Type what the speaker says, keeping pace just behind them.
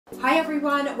Hi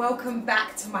everyone, welcome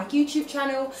back to my YouTube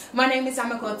channel. My name is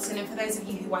Godson, and for those of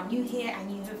you who are new here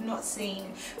and you have not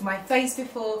seen my face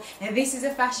before, now this is a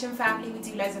fashion family. We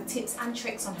do loads of tips and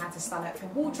tricks on how to style up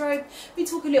your wardrobe. We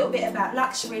talk a little bit about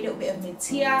luxury, a little bit of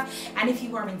mid-tier, and if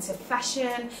you are into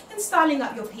fashion and styling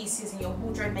up your pieces in your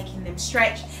wardrobe, making them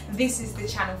stretch, this is the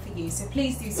channel for you. So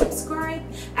please do subscribe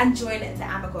and join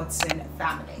the Godson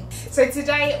family. So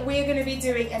today we're going to be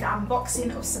doing an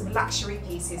unboxing of some luxury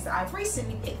pieces that I've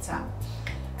recently picked up,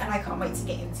 and I can't wait to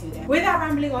get into them. Without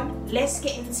rambling on, let's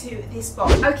get into this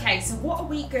box. Okay, so what are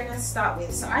we gonna start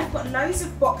with? So I've got loads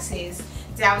of boxes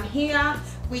down here.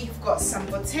 We've got some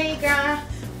Bottega,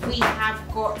 we have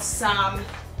got some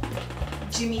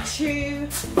Jimmy Choo,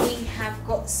 we have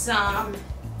got some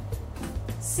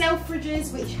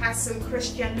Selfridges, which has some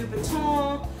Christian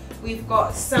Louboutin. We've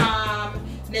got some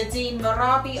Nadine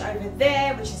Marabi over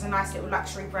there, which is a nice little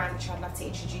luxury brand, which I'd love to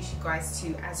introduce you guys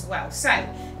to as well. So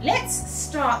let's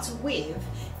start with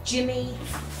Jimmy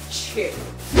Choo.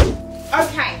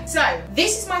 Okay, so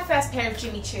this is my first pair of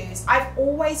Jimmy Choos. I've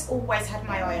always had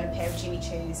my eye on a pair of Jimmy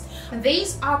Choos. And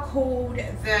these are called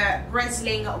the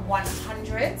Breslin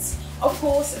 100s. Of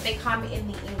course, they come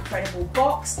in the incredible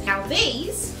box. Now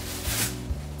these,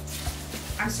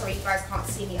 I'm sorry you guys can't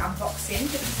see me unboxing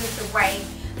because of the way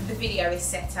the video is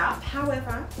set up.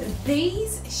 However,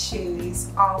 these shoes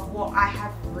are what I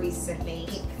have recently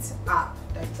picked up.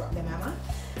 Don't drop them, Emma.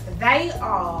 They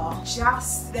are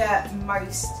just the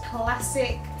most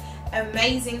classic,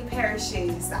 amazing pair of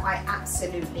shoes that I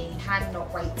absolutely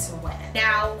cannot wait to wear.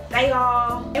 Now, they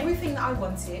are everything that I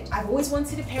wanted. I've always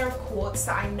wanted a pair of courts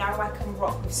that I know I can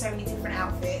rock with so many different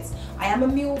outfits. I am a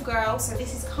mule girl, so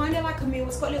this is kind of like a mule.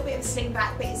 It's got a little bit of a sling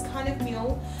back, but it's kind of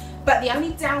mule. But the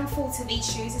only downfall to these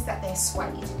shoes is that they're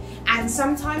suede. And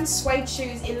sometimes suede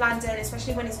shoes in London,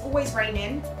 especially when it's always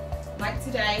raining, like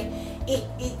today,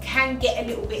 it can get a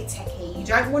little bit techie. You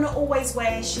don't want to always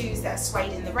wear shoes that are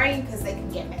suede in the rain because they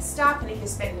can get messed up, and if you're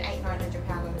spending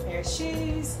 £800–900 on a pair of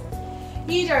shoes,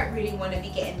 you don't really want to be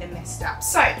getting them messed up.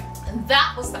 So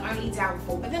that was the only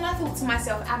downfall. But then I thought to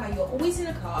myself, Amma, you're always in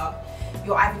a car,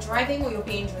 you're either driving or you're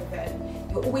being driven,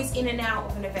 you're always in and out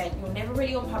of an event, you're never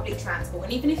really on public transport,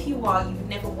 and even if you are, you would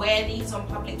never wear these on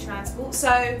public transport,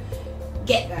 so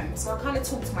get them. So I kind of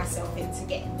talked myself into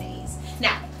getting these.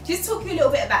 Now, just talk to you a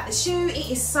little bit about the shoe. It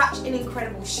is such an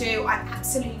incredible shoe. I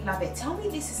absolutely love it. Tell me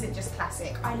this isn't just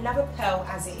classic. I love a pearl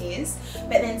as it is,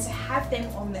 but then to have them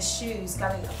on the shoes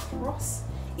going across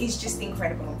is just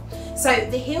incredible. So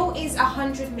the heel is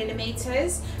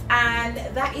 100mm, and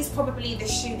that is probably the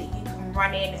shoe that you can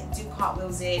run in, do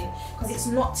cartwheels in, because it's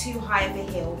not too high of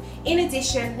a heel. In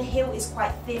addition, the heel is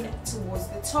quite thin towards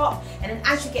the top, and then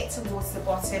as you get towards the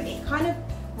bottom, it kind of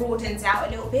broadens out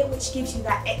a little bit, which gives you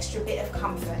that extra bit of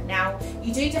comfort. Now,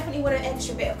 you do definitely want an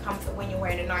extra bit of comfort when you're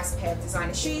wearing a nice pair of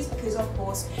designer shoes, because of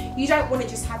course you don't want to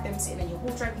just have them sitting in your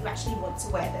wardrobe, you actually want to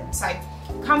wear them. So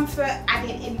comfort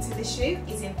added into the shoe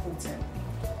is important.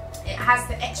 It has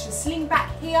the extra sling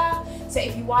back here, so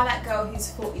if you are that girl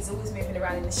whose foot is always moving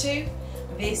around in the shoe,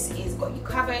 this is got you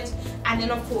covered. And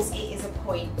then of course it is a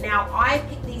point. Now I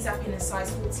picked these up in a size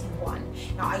 41.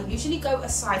 Now I usually go a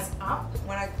size up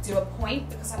when I do a point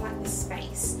because I like the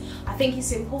space. I think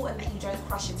it's important that you don't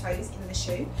crush your toes in the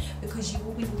shoe because you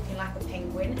will be walking like a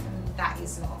penguin, and that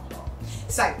is not hot.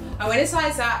 So I went a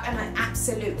size up, and I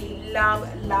absolutely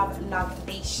love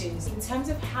these shoes. In terms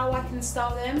of how I can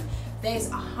style them, there's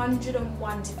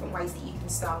 101 different ways that you can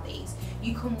style these.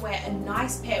 You can wear a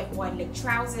nice pair of wide leg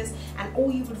trousers, and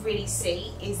all you would really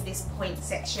see is this point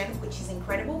section, which is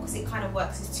incredible because it kind of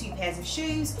works as two pairs of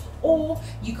shoes. Or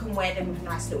you can wear them with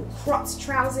nice little cropped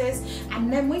trousers,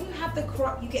 and then when you have the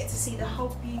crop, you get to see the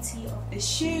whole beauty of the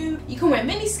shoe. You can wear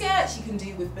mini skirts, you can do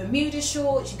it with Bermuda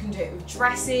shorts, you can do it with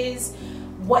dresses,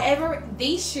 whatever.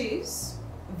 These shoes,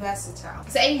 versatile.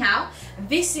 So anyhow,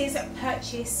 this is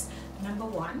purchase number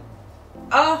 1.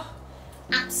 Oh,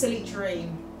 absolute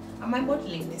dream. Am I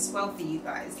modeling this well for you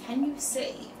guys? Can you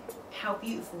see how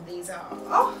beautiful these are?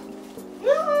 Oh,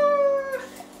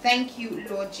 thank you,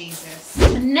 Lord Jesus.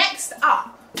 Next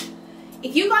up,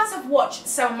 if you guys have watched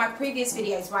some of my previous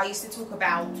videos where I used to talk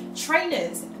about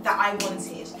trainers that I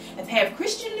wanted, a pair of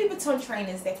Christian Louboutin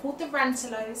trainers, they're called the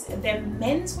RANTULOWs, they're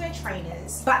menswear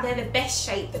trainers, but they're the best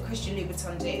shape that Christian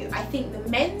Louboutin do. I think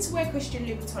the menswear Christian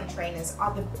Louboutin trainers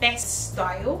are the best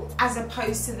style as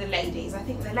opposed to the ladies. I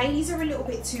think the ladies are a little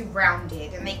bit too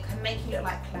rounded and they can make you look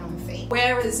like clown feet,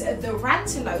 whereas the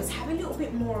RANTULOWs have a little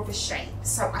bit more of a shape.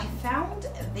 So I found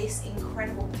this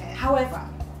incredible pair. However,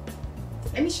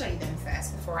 let me show you them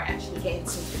first before I actually get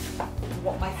into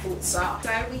what my thoughts are.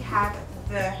 So we have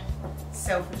the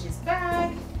Selfridges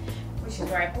bag, which is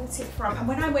where I bought it from. And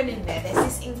when I went in there, there's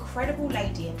this incredible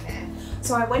lady in there.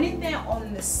 So I went in there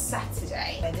on the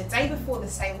Saturday, the day before the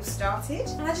sale started.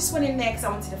 And I just went in there because I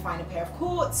wanted to find a pair of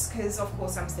courts, because of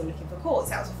course I'm still looking for courts.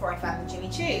 That was before I found the Jimmy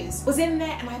Choos. Was in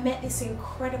there and I met this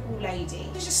incredible lady.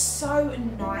 It was just so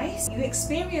nice. You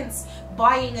experience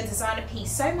buying a designer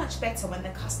piece so much better when the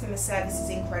customer service is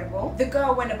incredible. The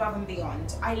girl went above and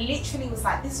beyond. I literally was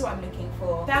like, this is what I'm looking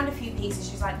for. Found a few pieces.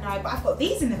 She was like, no, but I've got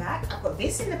these in the back. I've got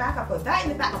this in the back. I've got that in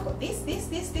the back. I've got this.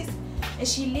 And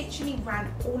she literally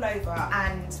ran all over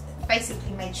and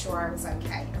basically made sure I was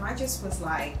okay. And I just was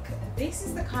like, this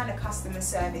is the kind of customer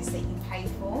service that you pay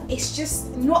for. It's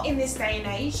just not in this day and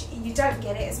age. You don't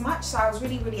get it as much. So I was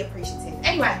really, really appreciative.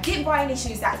 Anyway, didn't buy any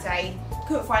shoes that day.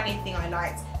 Couldn't find anything I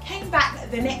liked. Came back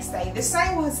the next day, the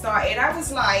sale had started. I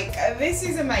was like, this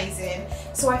is amazing.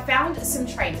 So I found some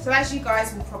trainers. So as you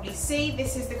guys will probably see,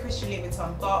 this is the Christian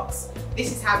Louboutin box.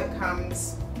 This is how it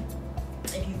comes.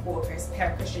 If you've bought a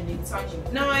pair of Christian Louboutins, you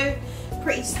would know.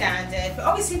 Pretty standard, but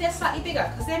obviously they're slightly bigger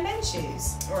because they're men's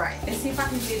shoes. All right, let's see if I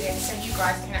can do this so you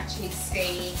guys can actually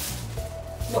see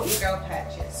what your girl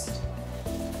purchased.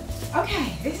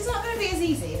 Okay, this is not going to be as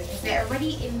easy because they're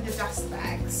already in the dust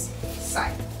bags. So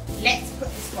let's put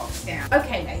this box down.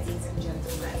 Okay, ladies and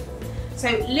gentlemen. So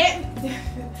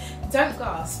don't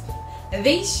gasp.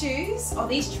 These shoes or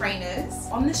these trainers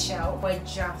on the shelf were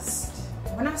just,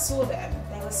 when I saw them,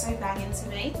 they were so banging to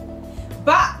me.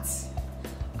 But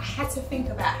I had to think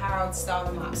about how I would style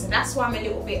them up. So that's why I'm a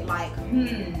little bit like,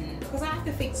 because I have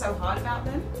to think so hard about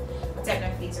them. I don't know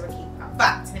if these are a keeper,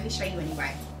 but let me show you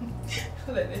anyway.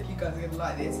 I don't know if you guys are gonna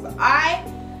like this, but I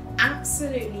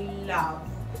absolutely love,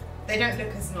 they don't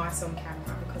look as nice on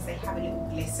camera because they have a little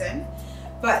glisten,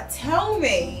 but tell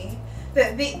me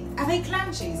that are they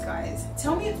clown shoes, guys?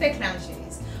 Tell me if they're clown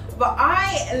shoes. But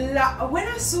when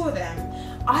I saw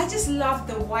them, I just love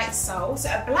the white sole. So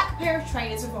a black pair of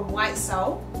trainers with a white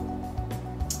sole,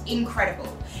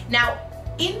 incredible. Now,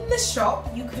 in the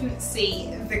shop, you couldn't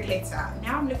see the glitter.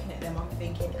 Now I'm looking at them, I'm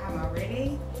thinking, am I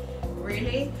really?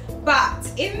 Really?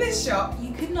 But in the shop,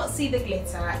 you could not see the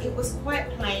glitter. It was quite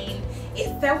plain.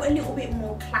 It felt a little bit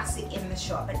more classic in the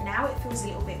shop, but now it feels a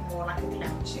little bit more like a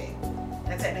clown shoe.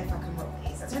 And I don't know if I can rock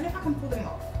these. I don't know if I can pull them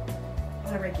off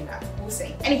on a regular. We'll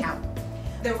see. Anyhow,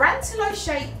 the Rantulow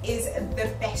shape is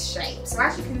the best shape. So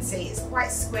as you can see, it's quite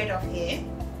squared off here,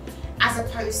 as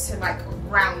opposed to like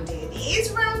rounded. It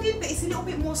is rounded, but it's a little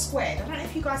bit more squared. I don't know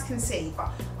if you guys can see,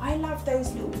 but I love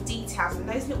those little details and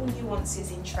those little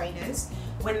nuances in trainers.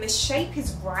 When the shape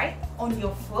is right on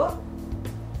your foot,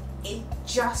 it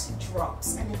just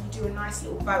drops. And then you do a nice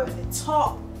little bow at the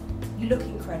top, you look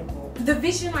incredible. The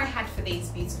vision I had for these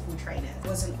beautiful trainers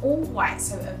was an all white,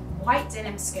 so a white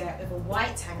denim skirt with a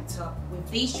white tank top with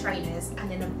these trainers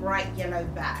and then a bright yellow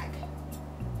bag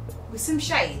with some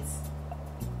shades.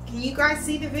 Can you guys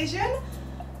see the vision?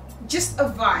 Just a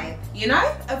vibe, you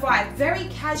know? A vibe, very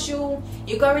casual.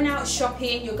 You're going out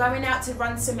shopping, you're going out to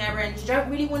run some errands, you don't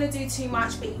really want to do too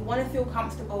much, but you want to feel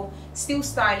comfortable, still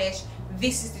stylish.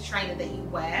 This is the trainer that you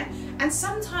wear. And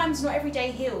sometimes, not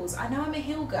everyday heels. I know I'm a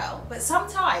heel girl, but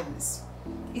sometimes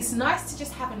it's nice to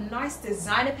just have a nice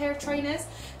designer pair of trainers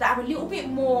that are a little bit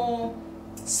more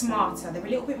smarter. They're a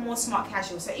little bit more smart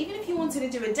casual. So even if you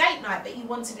wanted to do a date night, but you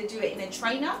wanted to do it in a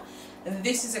trainer,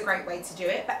 this is a great way to do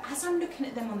it. But as I'm looking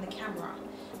at them on the camera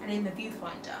and in the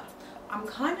viewfinder, I'm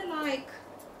kind of like,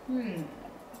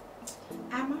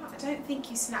 Emma, I don't think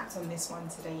you snapped on this one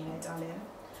today, you know, darling.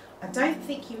 I don't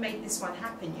think you made this one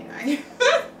happen, you know.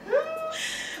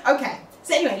 Okay,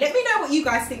 so anyway, let me know what you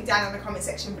guys think down in the comment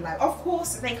section below. Of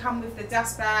course, they come with the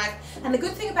dust bag. And the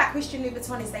good thing about Christian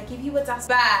Louboutin is they give you a dust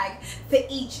bag for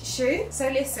each shoe. So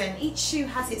listen, each shoe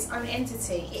has its own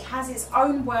entity. It has its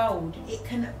own world. It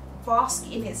can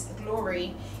bask in its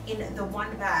glory in the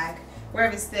one bag.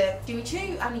 Whereas the Jimmy Choo,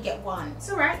 you only get one.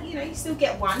 It's all right, you know, you still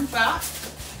get one, but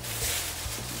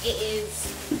it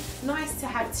is nice to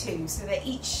have two so that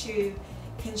each shoe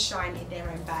can shine in their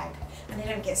own bag and they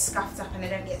don't get scuffed up and they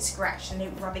don't get scratched and they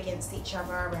don't rub against each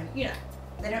other and, you know,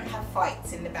 they don't have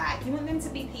fights in the bag. You want them to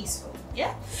be peaceful,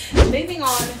 yeah? Moving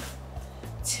on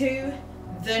to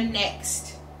the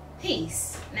next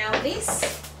piece. Now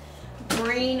this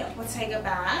green Bottega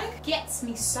bag gets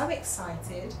me so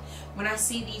excited when I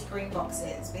see these green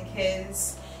boxes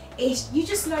because you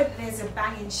just know that there's a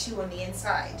banging shoe on the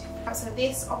inside. So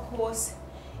this, of course,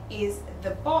 is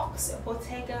the box,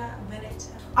 Bottega Veneta.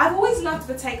 I've always loved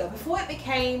Bottega. Before it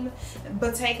became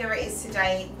Bottega it is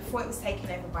today, before it was taken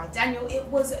over by Daniel, it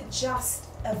was just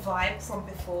a vibe from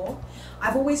before.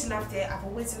 I've always loved it. I've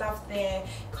always loved their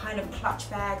kind of clutch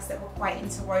bags that were quite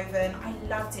interwoven. I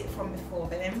loved it from before,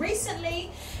 but then recently,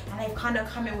 and they've kind of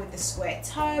come in with the square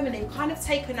toe, and they've kind of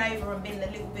taken over and been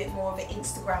a little bit more of an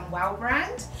Instagram wow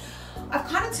brand. I've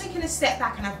kind of taken a step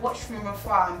back and I've watched from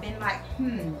afar and been like,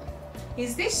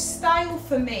 is this style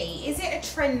for me? Is it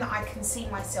a trend that I can see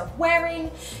myself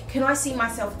wearing? Can I see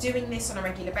myself doing this on a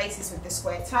regular basis with the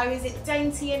square toe? Is it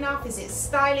dainty enough? Is it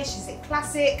stylish? Is it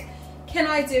classic? Can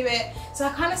I do it? So I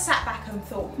kind of sat back and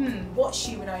thought, what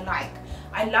shoe would I like?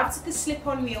 I loved the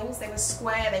slip-on mules. They were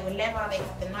square, they were leather, they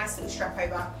had the nice little strap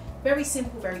over. Very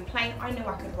simple, very plain. I know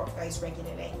I could rock those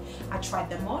regularly. I tried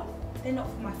them on. They're not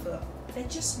for my foot. They're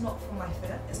just not for my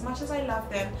foot. As much as I love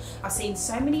them, I've seen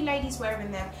so many ladies wearing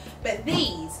them, but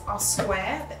these are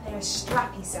square, but they're a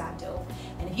strappy sandal.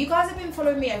 And if you guys have been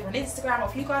following me over on Instagram, or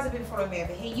if you guys have been following me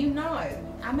over here, you know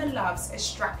Amma loves a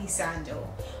strappy sandal.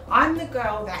 I'm the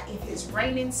girl that if it's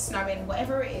raining, snowing,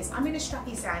 whatever it is, I'm in a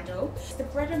strappy sandal. It's the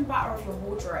bread and butter of your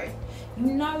wardrobe. You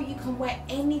know you can wear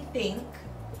anything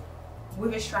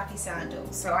with a strappy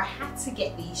sandal. So I had to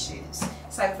get these shoes.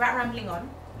 So without rambling on,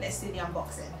 let's do the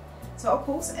unboxing. So of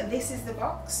course, this is the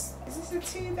box. Is this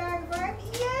a 2-bag bag?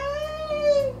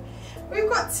 Yay! We've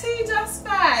got 2 dust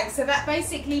bags. So that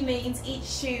basically means each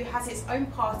shoe has its own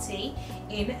party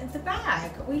in the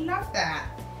bag. We love that.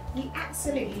 We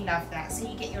absolutely love that. So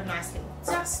you get your nice little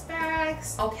dust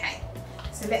bags. Okay,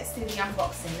 so let's do the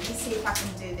unboxing. Let me see if I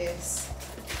can do this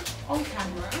on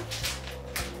camera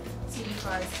so you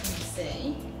guys can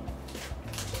see.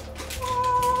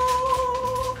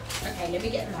 Okay, let me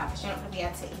get them out because you're not going to be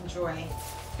able to enjoy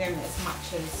them as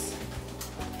much as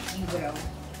you will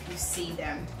if you see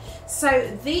them.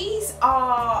 So these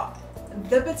are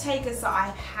the Bottegas that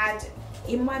I've had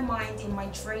in my mind, in my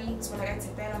dreams. When I go to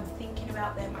bed, I'm thinking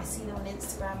about them. I see them on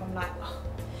Instagram. I'm like, oh,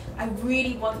 I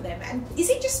really want them. And is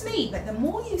it just me? But the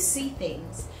more you see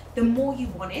things, the more you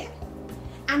want it.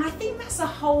 And I think that's a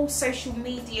whole social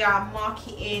media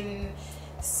marketing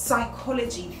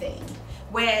psychology thing,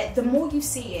 where the more you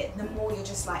see it, the more you're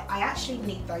just like, I actually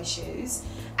need those shoes.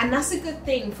 And that's a good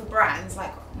thing for brands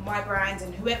like my brand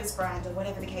and whoever's brand or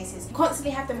whatever the case is. You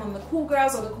constantly have them on the cool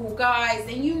girls or the cool guys,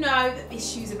 then you know that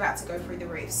this shoe's about to go through the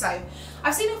roof. So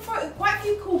I've seen quite a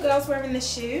few cool girls wearing this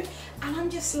shoe, and I'm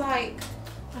just like,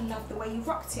 I love the way you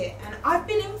rocked it. And I've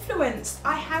been influenced.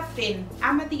 I have been.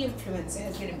 Amma the influencer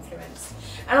has been influenced.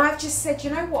 And I've just said, you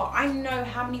know what? I know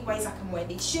how many ways I can wear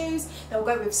these shoes. They'll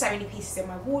go with so many pieces in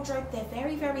my wardrobe. They're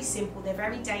very, very simple. They're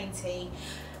very dainty,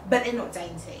 but they're not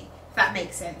dainty, if that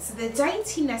makes sense. So the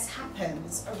daintiness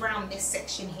happens around this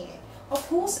section here. Of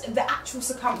course, the actual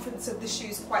circumference of the shoe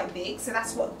is quite big, so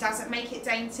that's what doesn't make it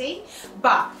dainty.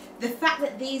 But the fact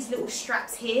that these little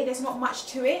straps here, there's not much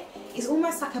to it, is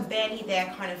almost like a barely there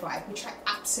kind of vibe, which I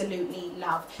absolutely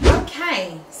love.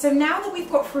 Okay, so now that we've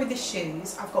got through the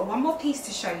shoes, I've got one more piece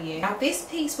to show you. Now, this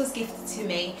piece was gifted to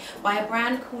me by a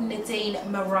brand called Nadine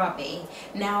Marabi.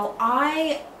 Now,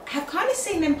 I have kind of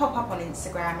seen them pop up on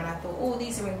Instagram and I thought, oh,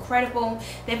 these are incredible.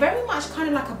 They're very much kind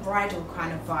of like a bridal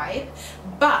kind of vibe,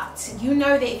 but you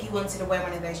know that if you wanted to wear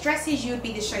one of those dresses, you would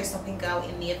be the show-stopping girl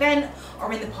in the event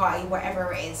or in the party,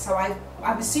 whatever it is. So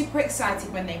I was super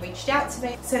excited when they reached out to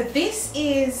me. So this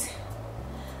is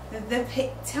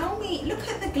tell me, look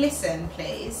at the glisten,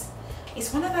 please.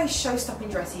 It's one of those show-stopping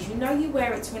dresses. You know you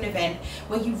wear it to an event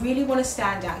where you really want to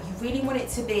stand out. You really want it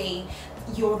to be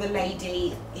you're the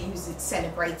lady who's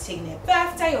celebrating their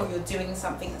birthday, or you're doing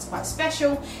something that's quite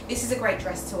special. This is a great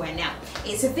dress to wear. Now,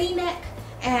 it's a V-neck.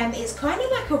 It's kind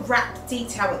of like a wrap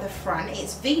detail at the front.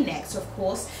 It's V-necked, of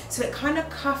course, so it kind of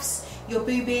cuffs your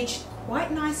boobage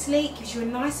quite nicely, gives you a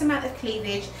nice amount of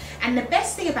cleavage. And the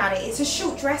best thing about it, it's a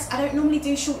short dress. I don't normally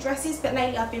do short dresses, but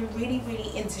lately I've been really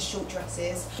into short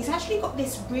dresses. It's actually got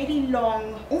this really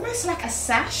long, almost like a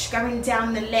sash going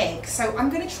down the leg. So I'm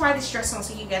going to try this dress on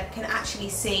so you can actually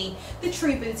see the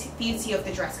true beauty of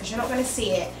the dress, because you're not going to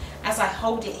see it as I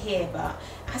hold it here, but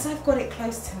as I've got it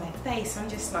close to my face, I'm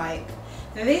just like,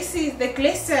 this is the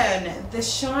glisten, the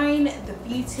shine, the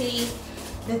beauty,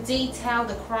 the detail,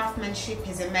 the craftsmanship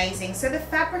is amazing. So the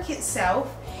fabric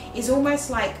itself is almost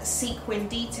like sequin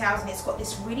details, and it's got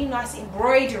this really nice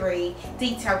embroidery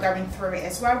detail going through it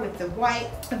as well with the white.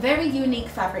 A very unique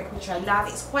fabric, which I love.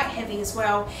 It's quite heavy as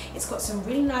well. It's got some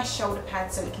really nice shoulder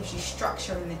pads, so it gives you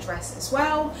structure in the dress as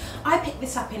well. I picked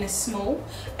this up in a small,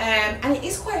 and it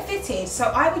is quite fitted, so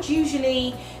I would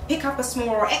usually pick up a small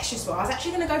or extra small. I was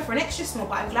actually going to go for an extra small,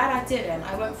 but I'm glad I didn't.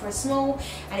 I went for a small,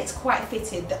 and it's quite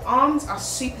fitted. The arms are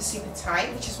super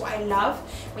tight, which is what I love.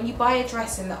 When you buy a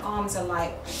dress and the arms are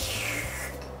like,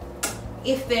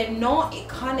 if they're not, it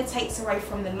kind of takes away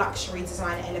from the luxury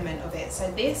design element of it. So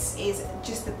this is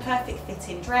just the perfect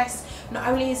fitting dress. Not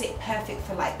only is it perfect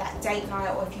for like that date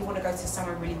night, or if you want to go to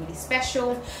somewhere really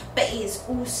special, but it is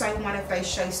also one of those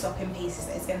show-stopping pieces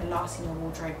that is going to last in your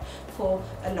wardrobe for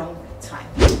a long time.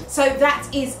 So that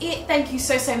is it. Thank you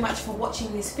so much for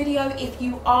watching this video. If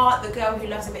you are the girl who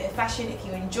loves a bit of fashion, if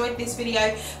you enjoyed this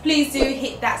video, please do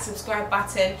hit that subscribe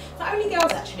button. Not only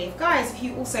girls actually, if guys, if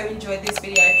you also enjoyed this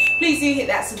video, please do hit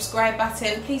that subscribe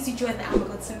button. Please do join the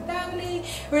Godson family.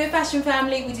 We're a fashion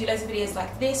family. We do loads of videos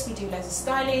like this. We do loads of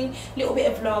styling, little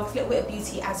bit of vlogs, little bit of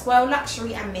beauty as well,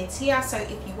 luxury and mid-tier. So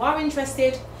if you are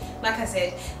interested, like I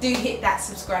said, do hit that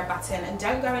subscribe button, and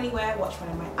don't go anywhere. Watch one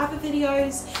of my other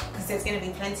videos, because there's going to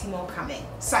be plenty more coming.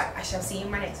 So I shall see you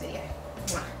in my next video.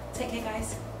 Take care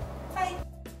guys. Bye.